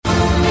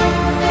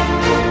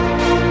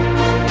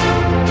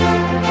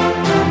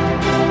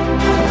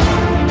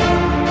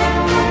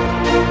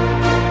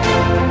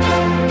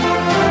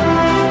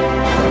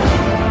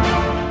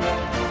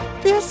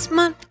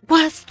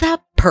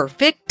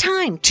perfect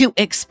time to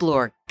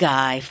explore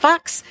Guy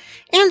Fawkes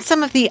and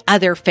some of the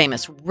other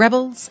famous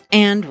rebels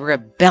and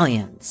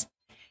rebellions.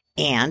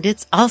 And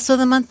it's also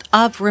the month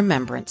of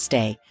Remembrance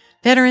Day,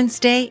 Veterans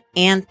Day,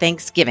 and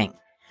Thanksgiving.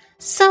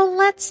 So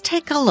let's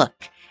take a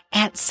look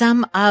at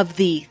some of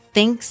the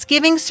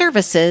Thanksgiving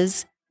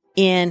services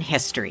in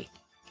history.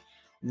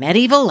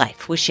 Medieval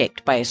life was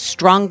shaped by a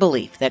strong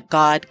belief that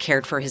God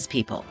cared for his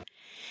people.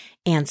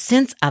 And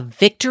since a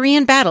victory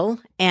in battle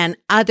and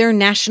other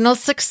national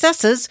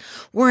successes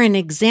were an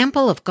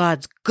example of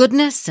God's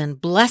goodness and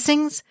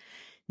blessings,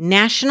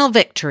 national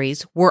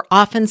victories were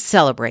often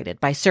celebrated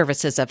by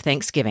services of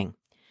Thanksgiving.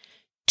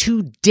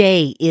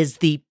 Today is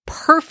the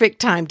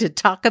perfect time to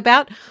talk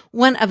about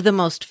one of the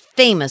most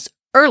famous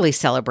early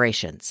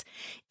celebrations,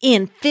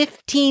 in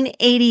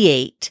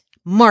 1588,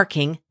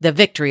 marking the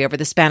victory over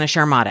the Spanish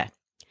Armada.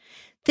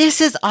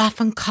 This is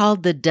often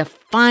called the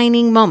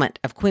defining moment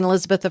of Queen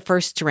Elizabeth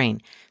I's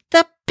reign,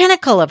 the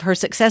pinnacle of her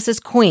success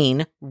as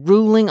queen,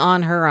 ruling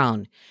on her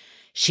own.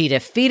 She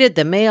defeated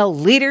the male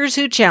leaders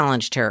who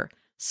challenged her,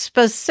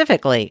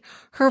 specifically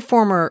her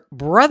former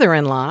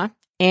brother-in-law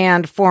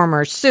and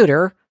former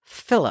suitor,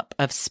 Philip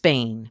of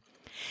Spain.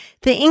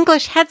 The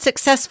English had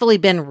successfully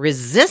been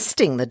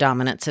resisting the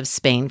dominance of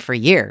Spain for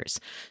years.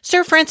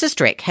 Sir Francis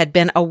Drake had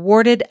been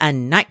awarded a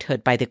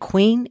knighthood by the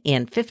Queen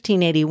in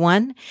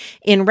 1581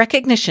 in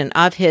recognition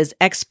of his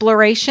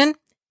exploration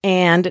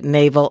and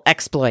naval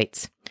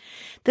exploits.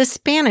 The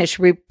Spanish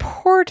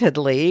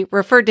reportedly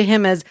referred to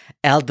him as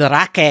El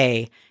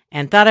Draque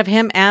and thought of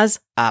him as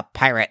a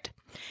pirate.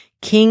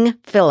 King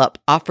Philip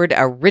offered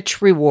a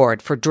rich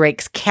reward for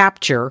Drake's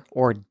capture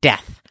or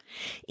death.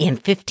 In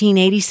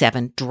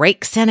 1587,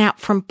 Drake set out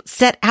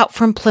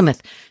from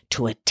Plymouth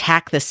to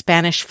attack the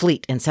Spanish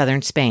fleet in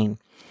southern Spain.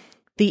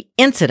 The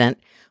incident,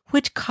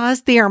 which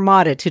caused the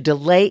Armada to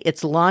delay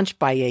its launch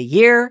by a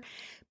year,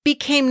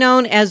 became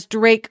known as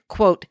Drake,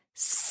 quote,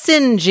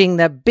 singeing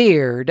the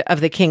beard of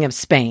the King of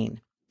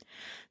Spain.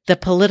 The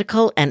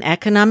political and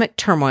economic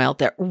turmoil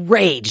that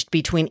raged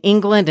between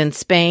England and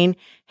Spain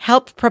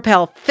helped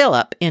propel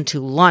Philip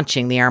into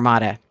launching the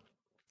Armada.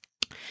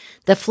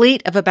 The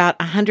fleet of about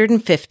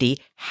 150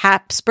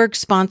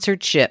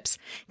 Habsburg-sponsored ships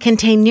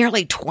contained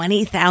nearly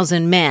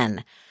 20,000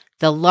 men,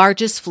 the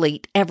largest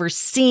fleet ever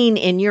seen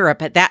in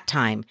Europe at that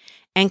time,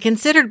 and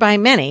considered by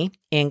many,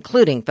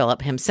 including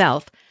Philip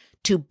himself,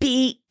 to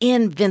be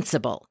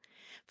invincible.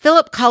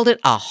 Philip called it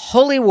a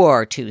holy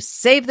war to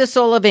save the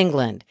soul of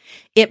England,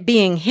 it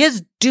being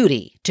his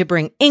duty to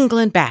bring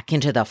England back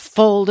into the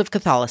fold of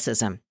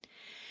Catholicism.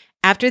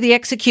 After the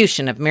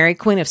execution of Mary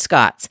Queen of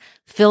Scots,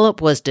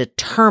 Philip was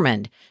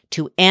determined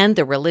to end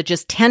the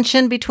religious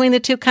tension between the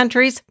two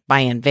countries by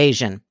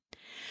invasion.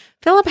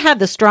 Philip had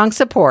the strong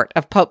support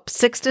of Pope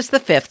Sixtus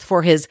V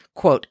for his,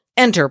 quote,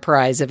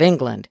 enterprise of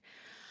England.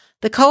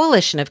 The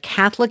coalition of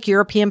Catholic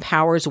European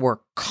powers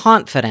were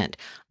confident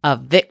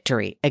of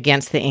victory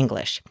against the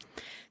English.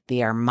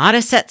 The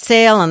Armada set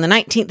sail on the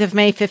 19th of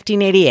May,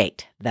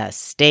 1588. The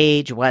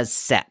stage was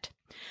set.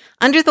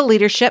 Under the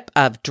leadership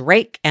of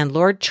Drake and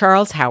Lord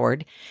Charles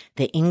Howard,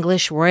 the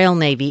English Royal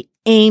Navy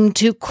aimed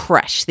to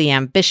crush the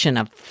ambition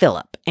of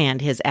Philip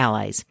and his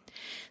allies.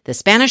 The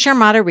Spanish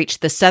Armada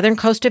reached the southern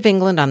coast of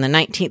England on the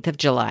 19th of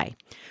July.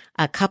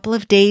 A couple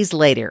of days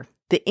later,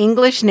 the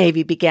English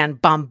Navy began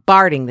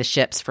bombarding the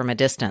ships from a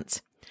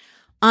distance.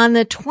 On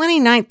the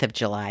 29th of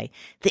July,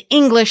 the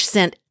English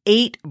sent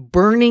 8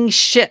 burning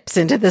ships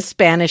into the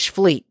Spanish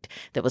fleet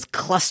that was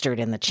clustered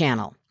in the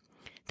channel.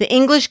 The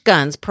English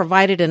guns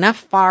provided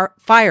enough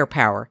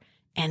firepower,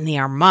 and the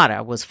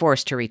Armada was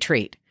forced to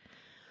retreat.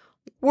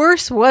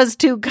 Worse was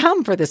to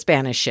come for the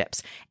Spanish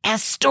ships,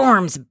 as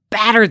storms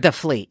battered the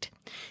fleet.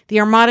 The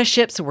Armada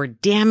ships were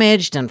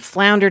damaged and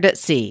floundered at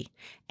sea,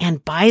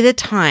 and by the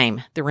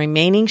time the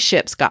remaining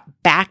ships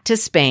got back to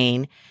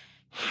Spain,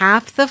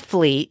 half the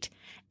fleet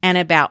and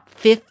about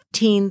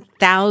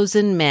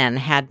 15,000 men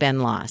had been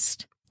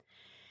lost.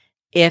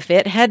 If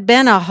it had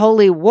been a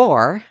holy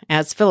war,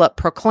 as Philip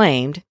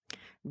proclaimed,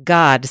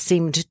 God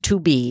seemed to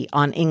be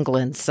on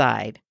England's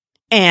side,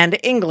 and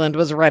England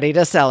was ready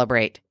to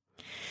celebrate.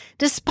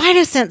 Despite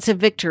a sense of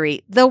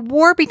victory, the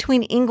war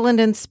between England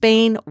and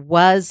Spain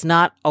was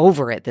not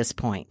over at this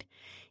point.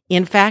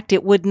 In fact,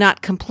 it would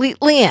not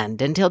completely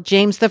end until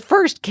James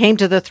I came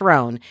to the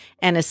throne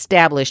and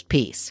established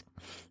peace.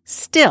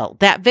 Still,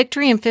 that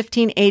victory in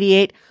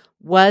 1588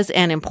 was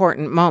an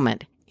important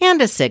moment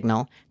and a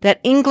signal that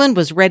England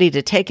was ready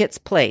to take its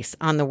place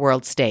on the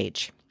world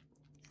stage.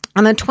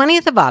 On the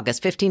 20th of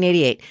August,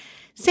 1588,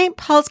 St.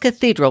 Paul's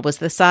Cathedral was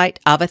the site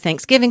of a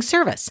Thanksgiving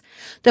service.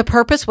 The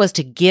purpose was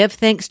to give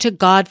thanks to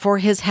God for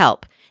his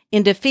help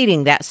in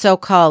defeating that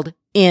so-called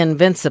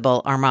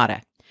invincible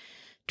Armada.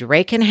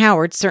 Drake and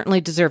Howard certainly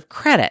deserve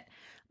credit,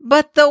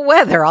 but the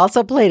weather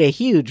also played a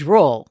huge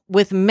role,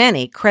 with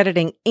many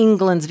crediting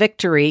England's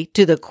victory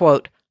to the,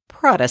 quote,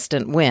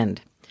 Protestant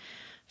wind.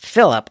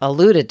 Philip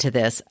alluded to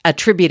this,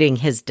 attributing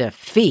his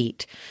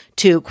defeat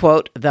to,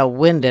 quote, the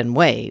wind and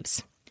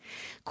waves.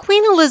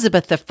 Queen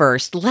Elizabeth I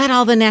led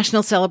all the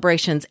national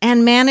celebrations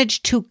and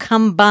managed to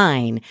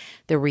combine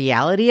the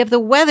reality of the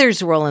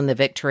weather's role in the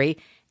victory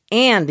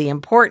and the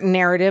important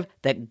narrative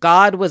that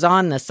God was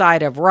on the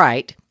side of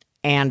right,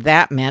 and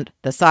that meant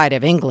the side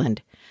of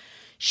England.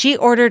 She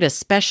ordered a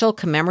special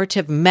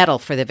commemorative medal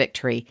for the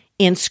victory,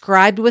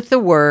 inscribed with the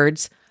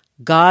words,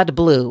 "God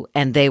blew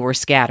and they were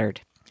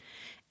scattered."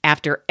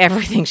 After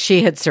everything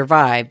she had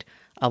survived,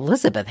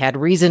 Elizabeth had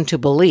reason to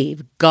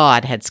believe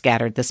God had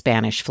scattered the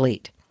Spanish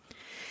fleet.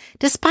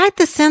 Despite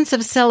the sense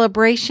of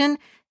celebration,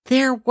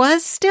 there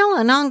was still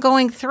an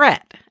ongoing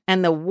threat,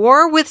 and the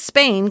war with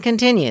Spain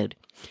continued.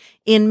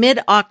 In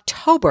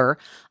mid-October,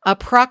 a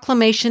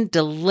proclamation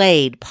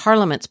delayed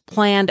Parliament's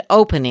planned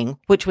opening,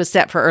 which was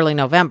set for early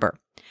November.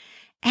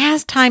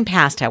 As time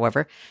passed,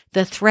 however,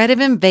 the threat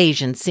of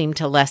invasion seemed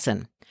to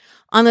lessen.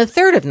 On the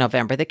 3rd of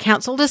November, the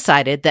council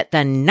decided that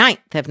the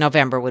 9th of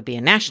November would be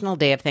a national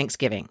day of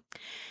Thanksgiving.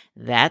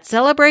 That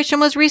celebration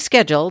was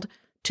rescheduled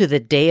to the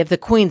day of the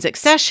Queen's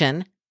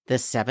accession, the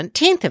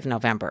 17th of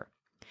November.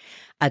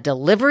 A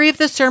delivery of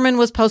the sermon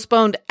was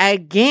postponed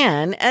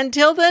again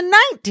until the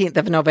 19th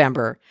of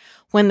November,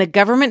 when the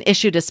government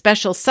issued a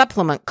special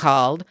supplement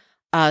called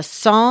A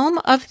Psalm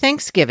of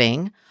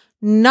Thanksgiving,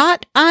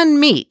 Not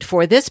Unmeet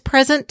for This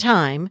Present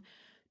Time,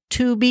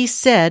 to be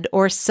said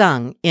or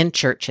sung in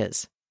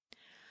churches.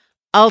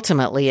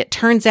 Ultimately, it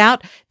turns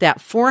out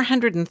that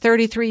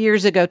 433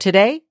 years ago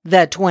today,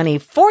 the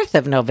 24th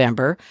of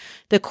November,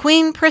 the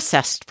Queen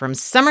processed from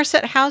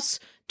Somerset House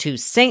to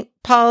St.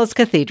 Paul's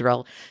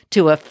Cathedral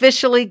to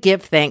officially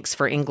give thanks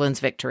for England's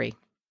victory.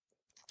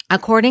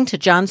 According to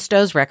John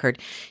Stow's record,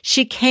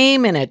 she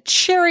came in a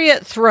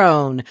chariot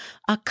throne,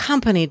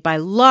 accompanied by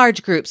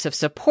large groups of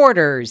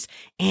supporters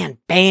and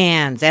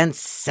bands and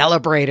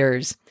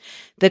celebrators.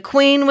 The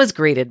Queen was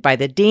greeted by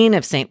the Dean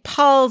of St.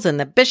 Paul's and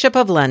the Bishop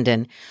of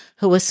London,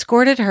 who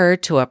escorted her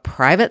to a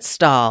private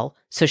stall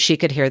so she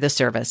could hear the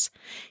service.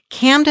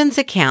 Camden's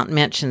account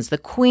mentions the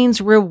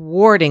Queen's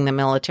rewarding the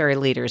military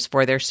leaders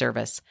for their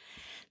service.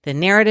 The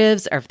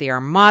narratives of the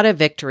Armada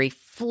victory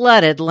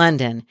flooded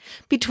London.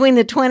 Between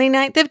the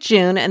 29th of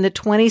June and the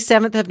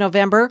 27th of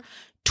November,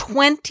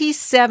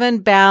 27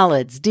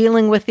 ballads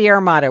dealing with the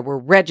Armada were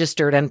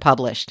registered and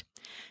published.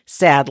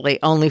 Sadly,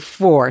 only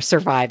 4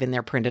 survive in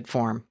their printed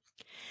form.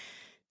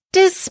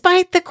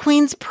 Despite the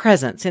Queen's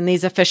presence in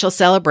these official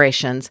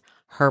celebrations,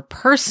 her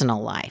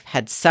personal life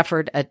had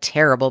suffered a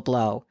terrible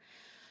blow.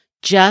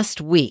 Just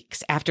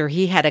weeks after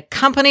he had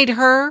accompanied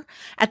her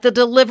at the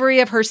delivery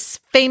of her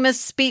famous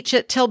speech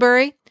at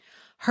Tilbury,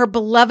 her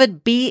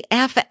beloved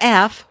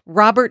BFF,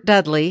 Robert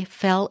Dudley,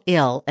 fell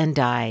ill and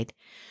died.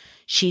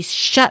 She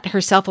shut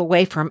herself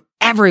away from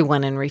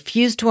everyone and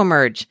refused to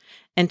emerge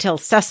until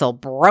Cecil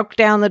broke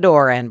down the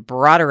door and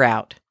brought her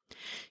out.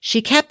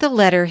 She kept the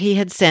letter he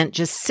had sent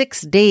just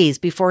 6 days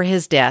before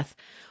his death,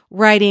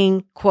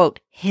 writing, quote,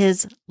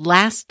 his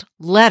last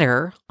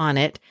letter on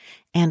it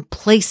and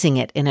placing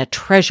it in a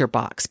treasure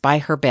box by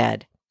her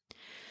bed.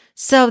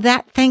 So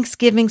that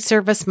Thanksgiving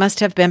service must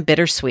have been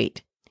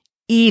bittersweet,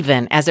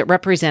 even as it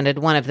represented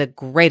one of the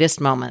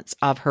greatest moments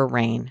of her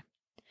reign.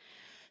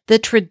 The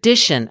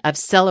tradition of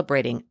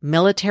celebrating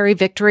military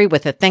victory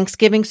with a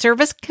Thanksgiving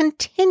service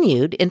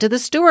continued into the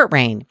Stuart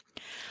reign.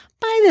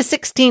 By the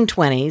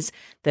 1620s,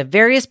 the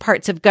various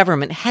parts of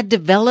government had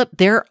developed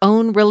their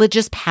own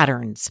religious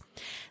patterns.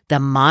 The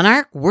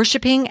monarch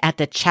worshipping at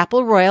the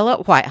Chapel Royal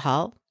at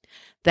Whitehall,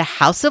 the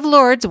House of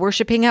Lords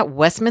worshipping at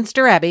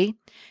Westminster Abbey,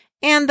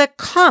 and the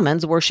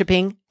Commons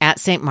worshipping at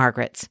St.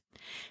 Margaret's.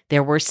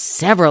 There were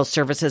several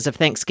services of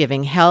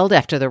Thanksgiving held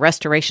after the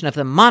restoration of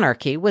the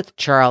monarchy with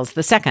Charles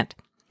II.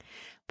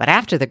 But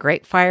after the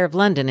Great Fire of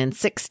London in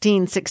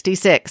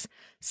 1666,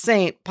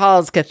 St.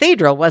 Paul's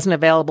Cathedral wasn't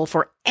available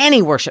for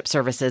any worship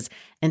services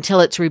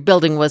until its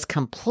rebuilding was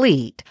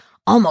complete,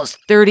 almost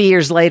 30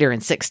 years later in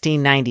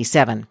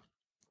 1697.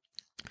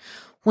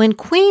 When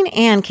Queen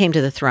Anne came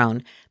to the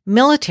throne,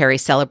 military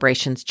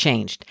celebrations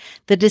changed.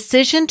 The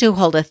decision to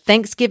hold a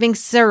Thanksgiving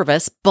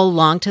service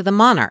belonged to the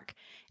monarch,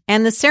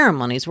 and the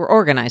ceremonies were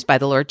organized by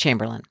the Lord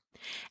Chamberlain.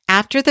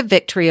 After the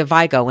victory of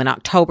Vigo in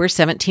October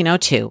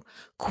 1702,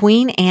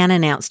 Queen Anne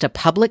announced a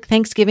public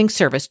Thanksgiving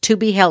service to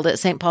be held at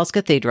St. Paul's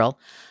Cathedral,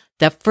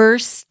 the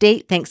first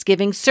state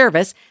Thanksgiving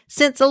service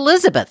since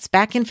Elizabeth's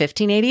back in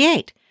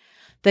 1588.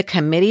 The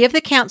committee of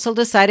the council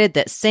decided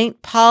that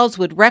St. Paul's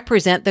would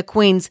represent the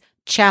Queen's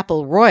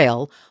Chapel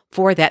Royal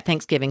for that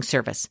Thanksgiving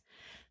service.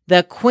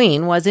 The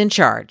Queen was in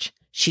charge.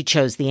 She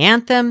chose the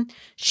anthem,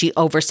 she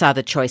oversaw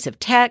the choice of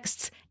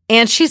texts,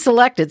 and she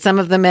selected some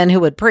of the men who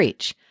would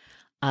preach.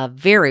 A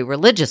very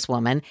religious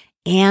woman,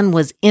 Anne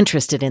was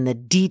interested in the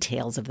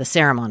details of the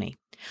ceremony.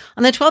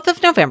 On the 12th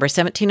of November,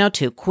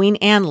 1702, Queen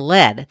Anne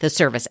led the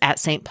service at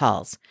St.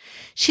 Paul's.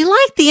 She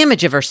liked the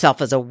image of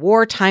herself as a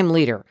wartime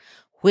leader,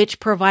 which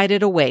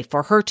provided a way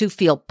for her to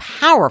feel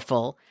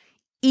powerful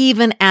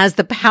even as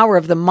the power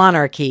of the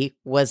monarchy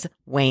was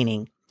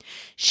waning.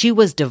 She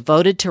was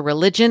devoted to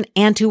religion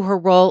and to her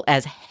role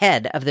as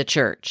head of the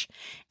church,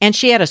 and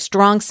she had a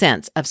strong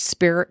sense of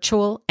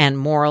spiritual and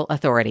moral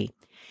authority.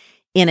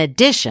 In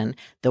addition,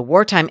 the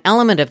wartime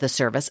element of the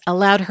service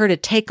allowed her to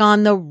take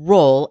on the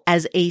role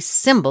as a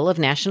symbol of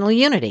national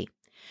unity.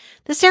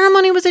 The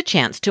ceremony was a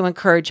chance to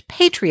encourage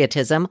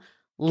patriotism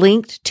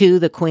linked to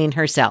the Queen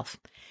herself.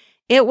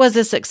 It was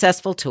a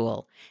successful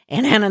tool,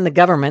 and Anne and the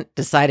government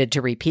decided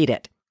to repeat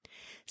it.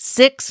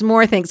 6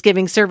 more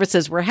Thanksgiving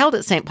services were held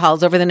at St.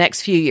 Paul's over the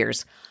next few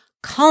years,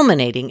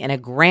 culminating in a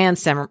grand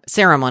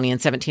ceremony in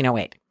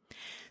 1708.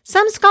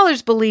 Some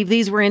scholars believe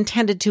these were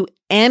intended to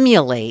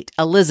emulate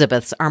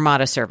Elizabeth's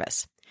Armada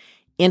service.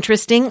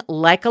 Interesting,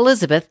 like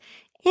Elizabeth,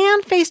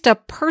 Anne faced a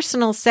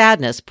personal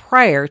sadness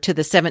prior to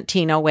the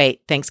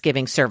 1708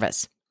 Thanksgiving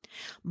service.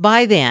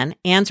 By then,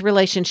 Anne's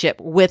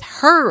relationship with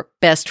her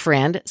best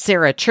friend,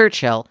 Sarah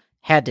Churchill,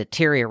 had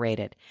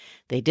deteriorated.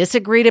 They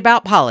disagreed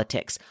about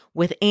politics,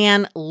 with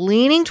Anne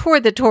leaning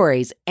toward the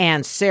Tories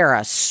and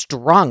Sarah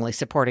strongly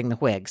supporting the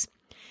Whigs.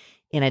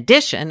 In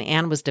addition,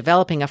 Anne was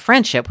developing a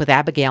friendship with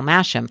Abigail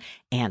Masham,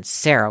 and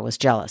Sarah was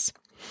jealous.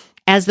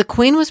 As the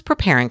Queen was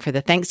preparing for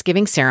the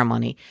Thanksgiving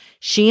ceremony,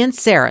 she and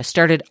Sarah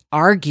started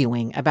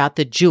arguing about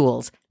the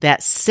jewels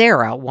that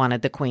Sarah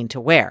wanted the Queen to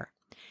wear.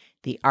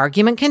 The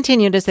argument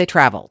continued as they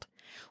traveled.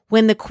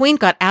 When the Queen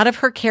got out of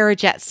her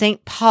carriage at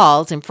St.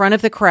 Paul's in front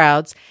of the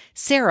crowds,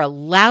 Sarah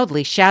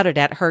loudly shouted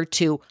at her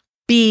to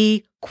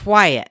be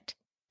quiet.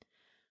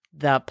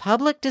 The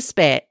public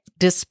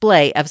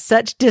display of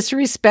such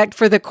disrespect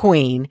for the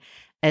Queen,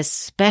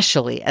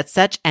 especially at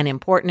such an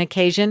important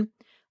occasion,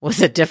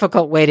 was a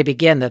difficult way to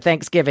begin the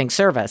Thanksgiving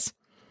service.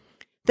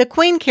 The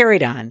Queen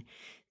carried on,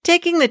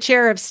 taking the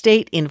chair of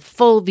state in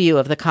full view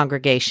of the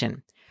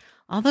congregation.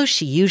 Although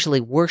she usually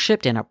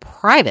worshipped in a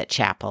private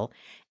chapel,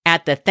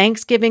 at the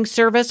Thanksgiving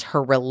service,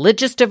 her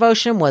religious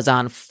devotion was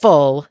on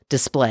full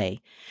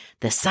display.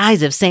 The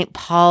size of St.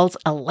 Paul's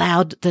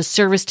allowed the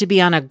service to be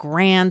on a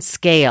grand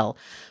scale,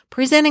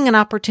 presenting an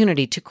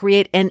opportunity to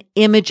create an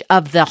image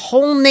of the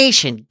whole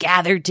nation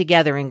gathered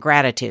together in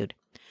gratitude.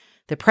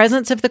 The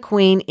presence of the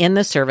Queen in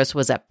the service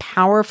was a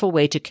powerful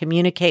way to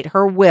communicate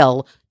her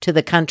will to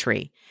the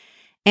country,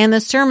 and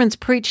the sermons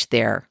preached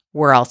there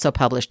were also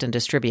published and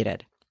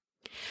distributed.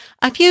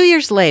 A few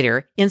years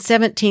later, in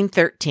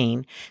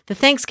 1713, the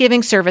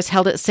Thanksgiving service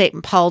held at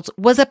St. Paul's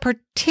was a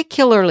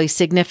particularly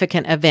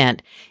significant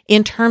event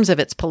in terms of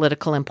its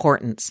political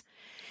importance.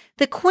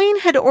 The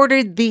Queen had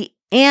ordered the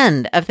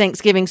end of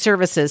Thanksgiving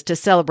services to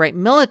celebrate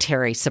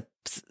military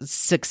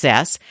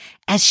success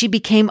as she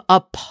became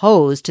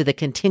opposed to the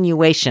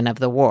continuation of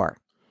the war.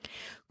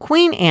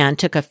 Queen Anne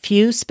took a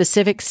few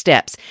specific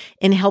steps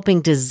in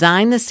helping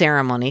design the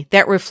ceremony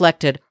that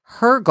reflected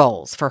her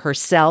goals for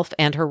herself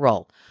and her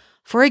role.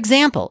 For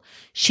example,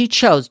 she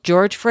chose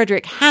George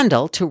Frederick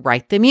Handel to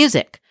write the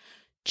music.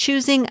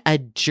 Choosing a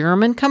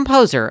German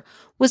composer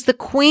was the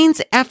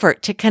Queen's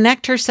effort to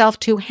connect herself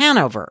to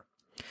Hanover,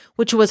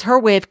 which was her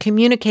way of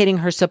communicating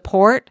her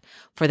support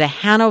for the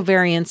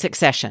Hanoverian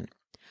succession.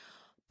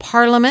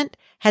 Parliament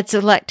had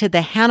selected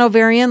the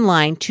Hanoverian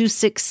line to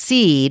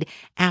succeed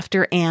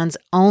after Anne's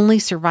only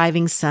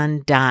surviving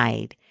son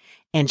died,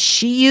 and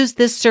she used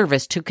this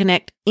service to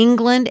connect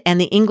England and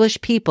the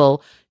English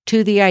people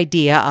to the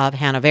idea of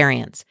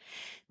Hanoverians.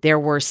 There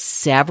were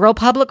several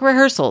public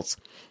rehearsals,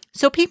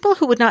 so people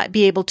who would not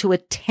be able to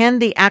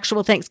attend the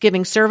actual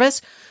Thanksgiving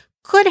service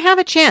could have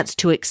a chance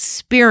to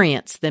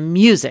experience the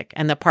music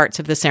and the parts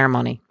of the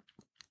ceremony.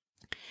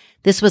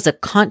 This was a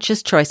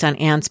conscious choice on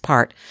Anne's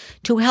part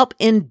to help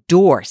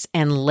endorse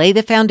and lay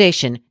the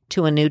foundation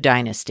to a new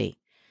dynasty.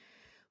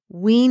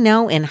 We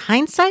know in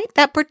hindsight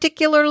that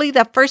particularly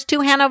the first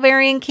 2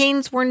 Hanoverian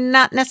kings were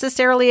not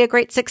necessarily a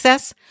great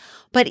success,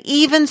 but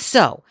even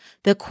so,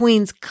 the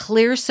Queen's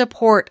clear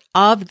support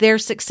of their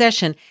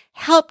succession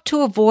helped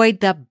to avoid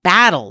the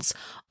battles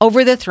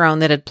over the throne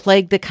that had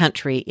plagued the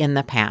country in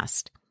the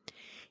past.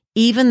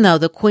 Even though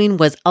the Queen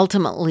was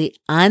ultimately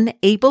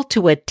unable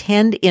to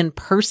attend in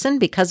person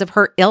because of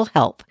her ill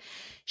health,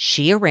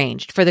 she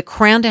arranged for the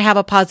crown to have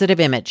a positive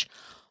image,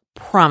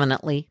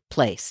 prominently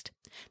placed.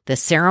 The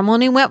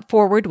ceremony went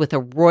forward with a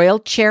royal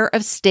chair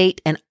of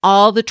state and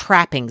all the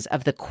trappings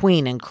of the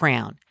Queen and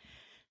crown.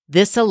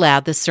 This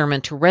allowed the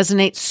sermon to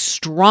resonate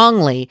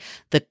strongly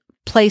the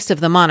place of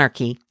the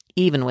monarchy,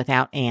 even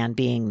without Anne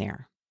being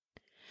there.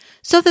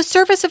 So the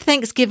service of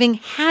Thanksgiving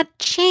had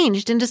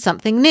changed into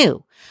something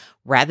new.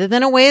 Rather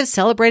than a way of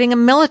celebrating a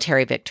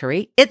military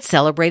victory, it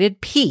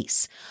celebrated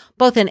peace,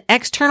 both an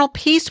external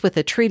peace with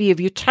the Treaty of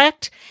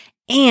Utrecht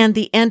and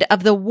the end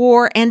of the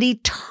war, and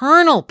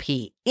internal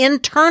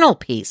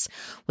peace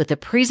with the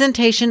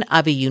presentation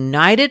of a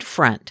united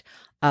front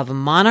of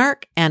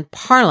monarch and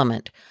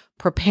parliament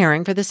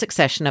preparing for the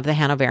succession of the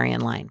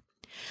Hanoverian line.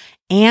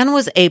 Anne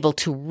was able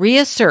to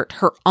reassert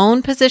her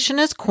own position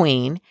as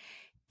queen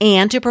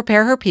and to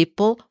prepare her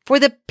people for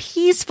the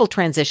peaceful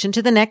transition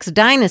to the next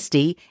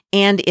dynasty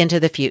and into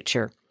the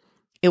future.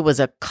 It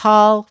was a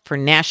call for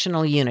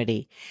national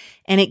unity,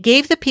 and it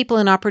gave the people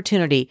an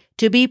opportunity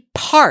to be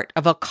part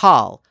of a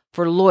call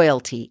for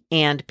loyalty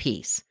and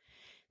peace.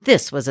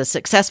 This was a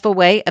successful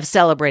way of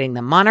celebrating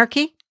the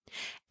monarchy,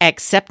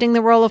 accepting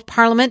the role of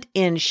Parliament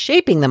in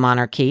shaping the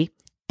monarchy,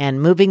 and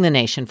moving the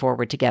nation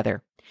forward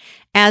together.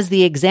 As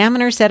the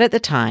Examiner said at the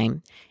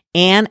time,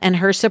 Anne and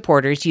her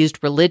supporters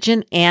used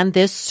religion and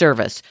this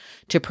service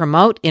to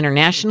promote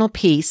international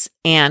peace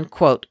and,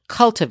 quote,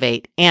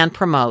 cultivate and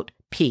promote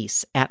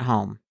peace at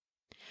home.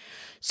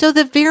 So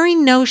the very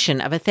notion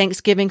of a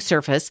Thanksgiving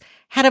service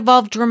had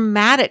evolved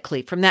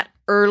dramatically from that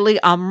early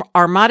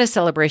Armada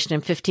celebration in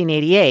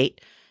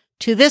 1588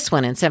 to this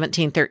one in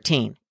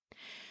 1713.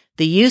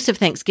 The use of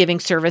Thanksgiving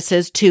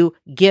services to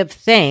give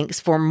thanks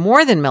for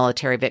more than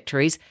military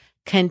victories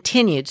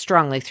continued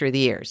strongly through the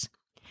years.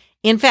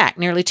 In fact,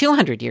 nearly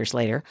 200 years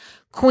later,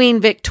 Queen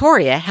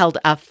Victoria held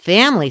a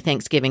family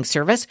Thanksgiving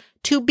service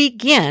to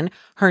begin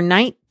her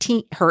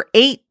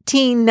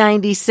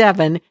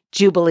 1897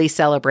 Jubilee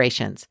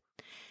celebrations.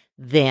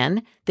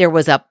 Then there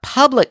was a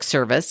public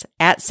service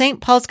at St.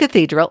 Paul's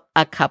Cathedral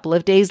a couple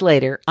of days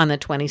later on the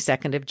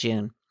 22nd of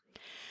June.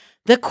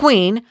 The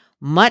Queen,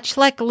 much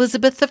like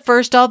Elizabeth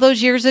I all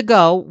those years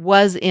ago,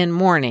 was in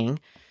mourning,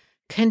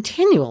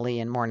 continually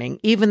in mourning,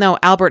 even though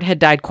Albert had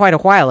died quite a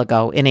while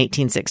ago in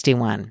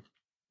 1861.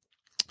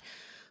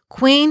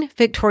 Queen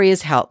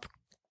Victoria's health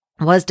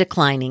was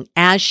declining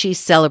as she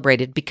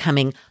celebrated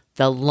becoming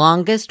the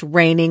longest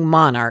reigning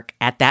monarch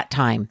at that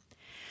time.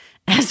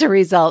 As a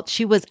result,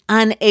 she was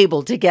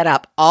unable to get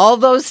up all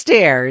those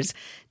stairs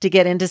to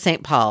get into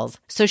St. Paul's,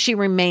 so she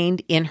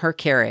remained in her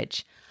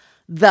carriage.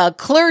 The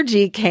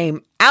clergy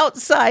came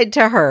outside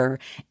to her,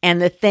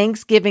 and the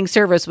Thanksgiving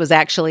service was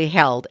actually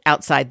held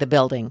outside the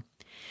building.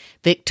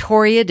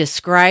 Victoria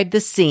described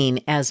the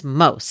scene as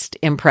most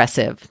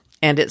impressive,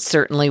 and it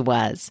certainly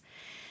was.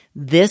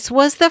 This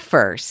was the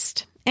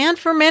first, and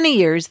for many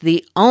years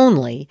the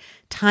only,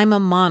 time a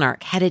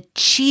monarch had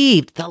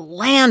achieved the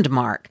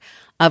landmark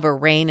of a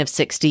reign of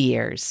 60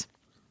 years.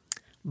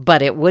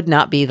 But it would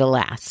not be the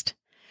last.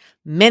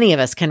 Many of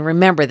us can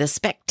remember the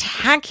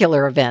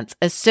spectacular events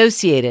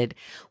associated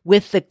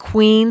with the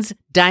Queen's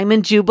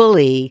Diamond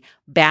Jubilee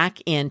back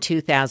in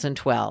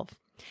 2012.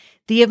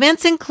 The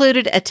events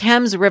included a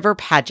Thames River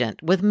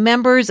pageant with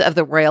members of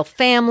the royal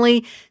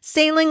family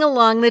sailing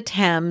along the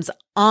Thames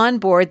on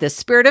board the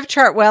Spirit of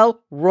Chartwell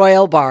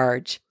royal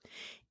barge.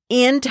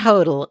 In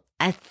total,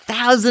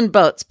 1,000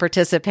 boats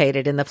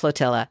participated in the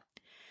flotilla.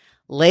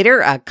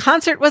 Later, a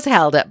concert was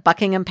held at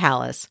Buckingham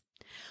Palace.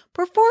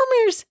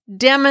 Performers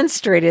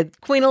demonstrated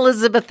Queen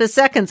Elizabeth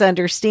II's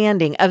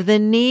understanding of the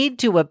need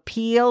to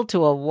appeal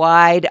to a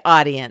wide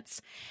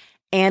audience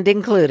and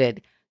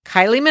included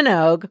Kylie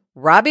Minogue,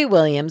 Robbie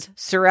Williams,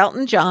 Sir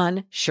Elton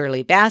John,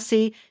 Shirley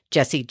Bassey,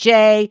 Jessie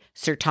J,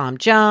 Sir Tom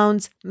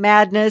Jones,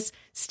 Madness,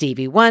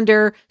 Stevie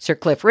Wonder, Sir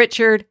Cliff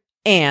Richard,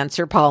 and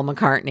Sir Paul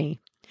McCartney.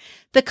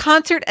 The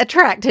concert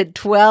attracted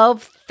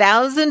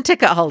 12,000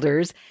 ticket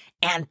holders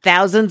and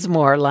thousands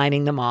more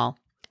lining the mall.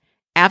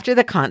 After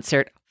the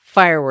concert,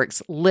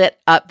 fireworks lit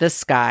up the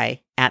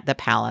sky at the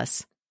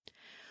palace.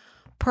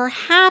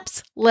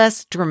 Perhaps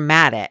less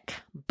dramatic,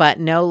 but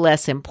no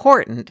less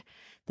important,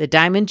 the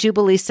Diamond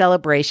Jubilee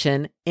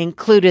celebration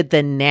included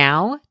the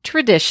now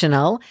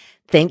traditional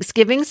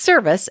Thanksgiving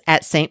service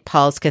at St.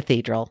 Paul's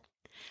Cathedral.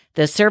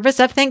 The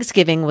service of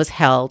Thanksgiving was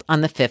held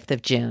on the 5th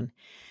of June.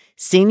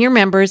 Senior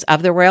members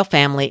of the royal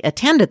family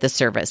attended the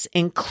service,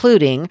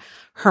 including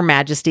Her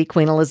Majesty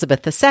Queen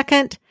Elizabeth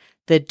II,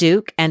 the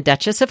Duke and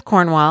Duchess of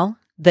Cornwall,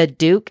 the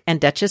Duke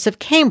and Duchess of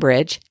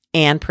Cambridge,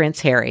 and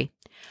Prince Harry.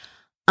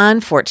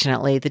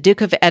 Unfortunately, the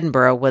Duke of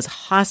Edinburgh was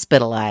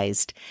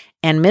hospitalized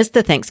and missed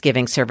the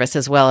Thanksgiving service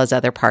as well as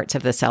other parts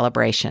of the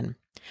celebration.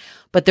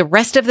 But the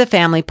rest of the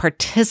family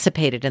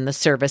participated in the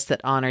service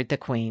that honored the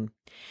Queen.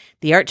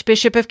 The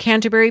Archbishop of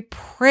Canterbury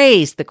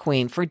praised the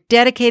Queen for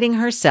dedicating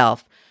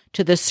herself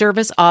to the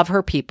service of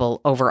her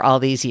people over all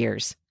these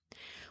years.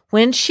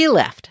 When she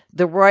left,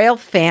 the royal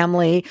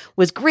family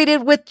was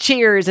greeted with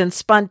cheers and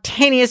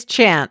spontaneous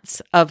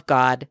chants of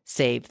God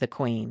Save the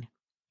Queen.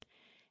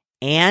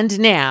 And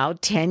now,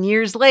 10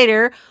 years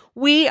later,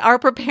 we are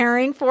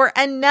preparing for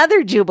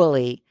another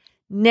Jubilee.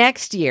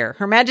 Next year,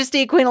 Her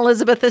Majesty Queen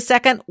Elizabeth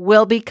II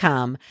will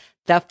become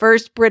the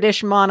first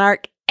British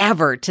monarch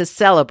ever to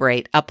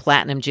celebrate a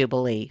Platinum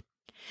Jubilee.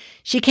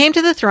 She came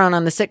to the throne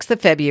on the 6th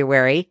of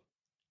February,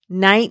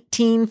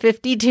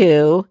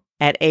 1952,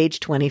 at age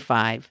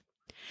 25.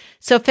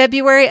 So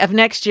February of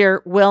next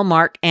year will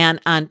mark an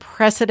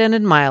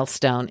unprecedented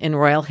milestone in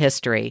royal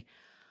history,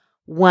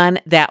 one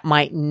that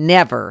might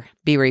never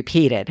be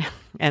repeated,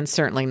 and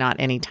certainly not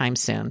anytime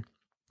soon.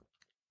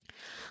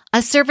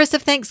 A service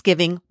of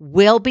Thanksgiving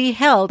will be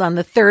held on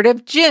the 3rd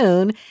of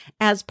June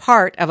as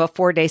part of a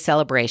 4-day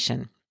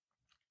celebration.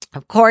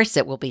 Of course,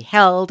 it will be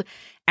held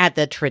at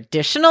the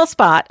traditional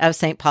spot of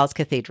St. Paul's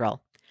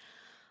Cathedral.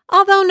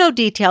 Although no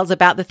details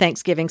about the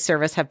Thanksgiving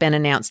service have been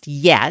announced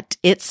yet,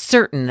 it's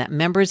certain that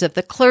members of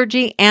the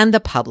clergy and the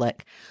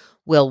public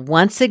will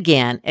once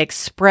again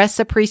express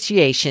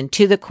appreciation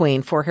to the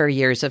Queen for her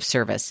years of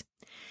service.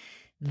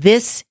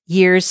 This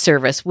year's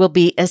service will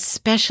be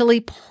especially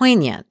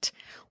poignant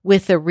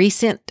with the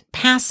recent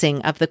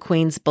passing of the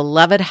Queen's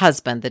beloved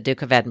husband, the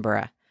Duke of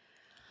Edinburgh.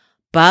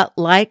 But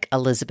like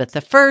Elizabeth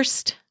I,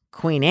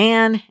 Queen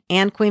Anne,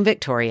 and Queen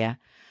Victoria,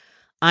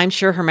 I'm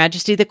sure Her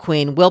Majesty the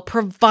Queen will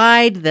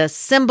provide the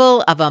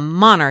symbol of a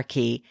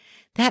monarchy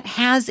that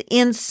has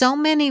in so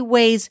many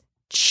ways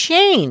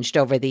changed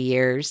over the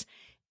years,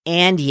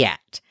 and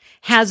yet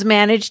has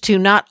managed to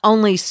not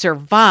only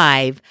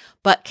survive,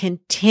 but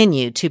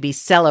continue to be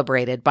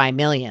celebrated by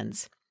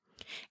millions.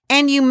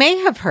 And you may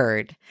have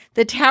heard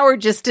the Tower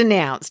just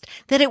announced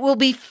that it will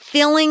be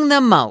filling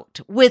the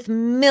moat with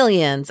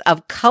millions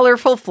of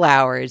colorful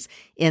flowers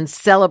in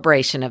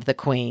celebration of the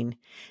Queen.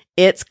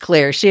 It's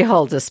clear she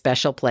holds a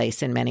special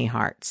place in many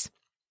hearts.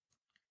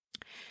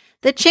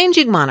 The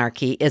changing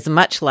monarchy is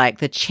much like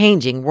the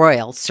changing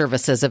royal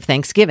services of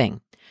Thanksgiving.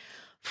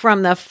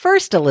 From the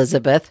first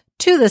Elizabeth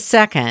to the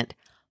second,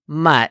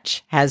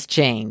 much has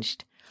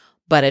changed,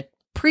 but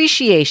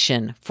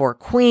appreciation for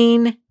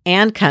Queen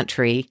and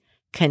country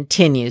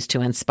continues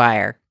to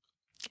inspire.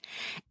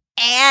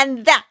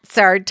 And that's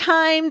our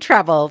time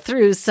travel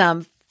through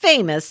some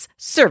famous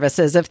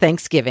services of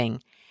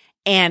Thanksgiving.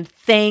 And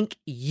thank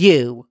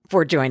you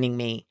for joining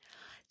me.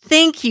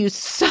 Thank you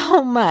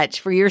so much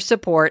for your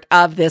support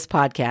of this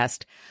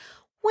podcast.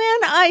 When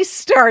I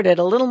started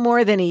a little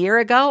more than a year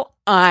ago,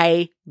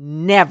 I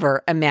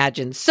never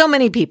imagined so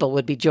many people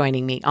would be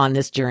joining me on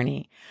this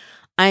journey.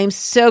 I'm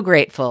so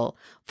grateful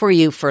for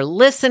you for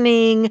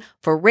listening,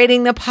 for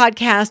rating the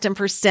podcast, and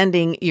for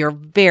sending your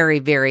very,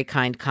 very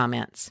kind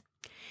comments.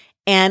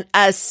 And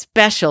a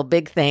special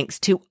big thanks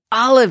to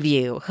all of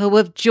you who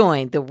have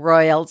joined the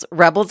Royals,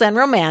 Rebels, and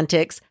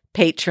Romantics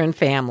patron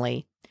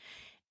family.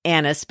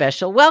 And a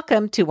special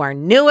welcome to our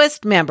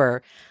newest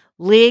member,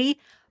 Lee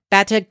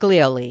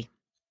Battaglioli.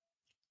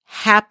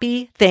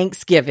 Happy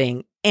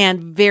Thanksgiving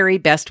and very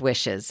best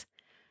wishes.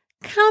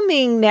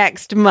 Coming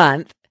next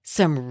month,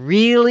 some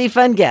really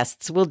fun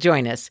guests will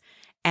join us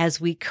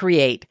as we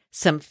create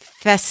some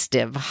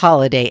festive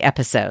holiday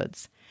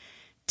episodes.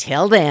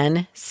 Till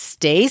then,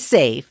 stay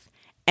safe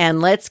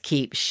and let's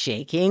keep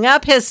shaking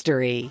up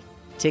history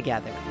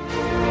together.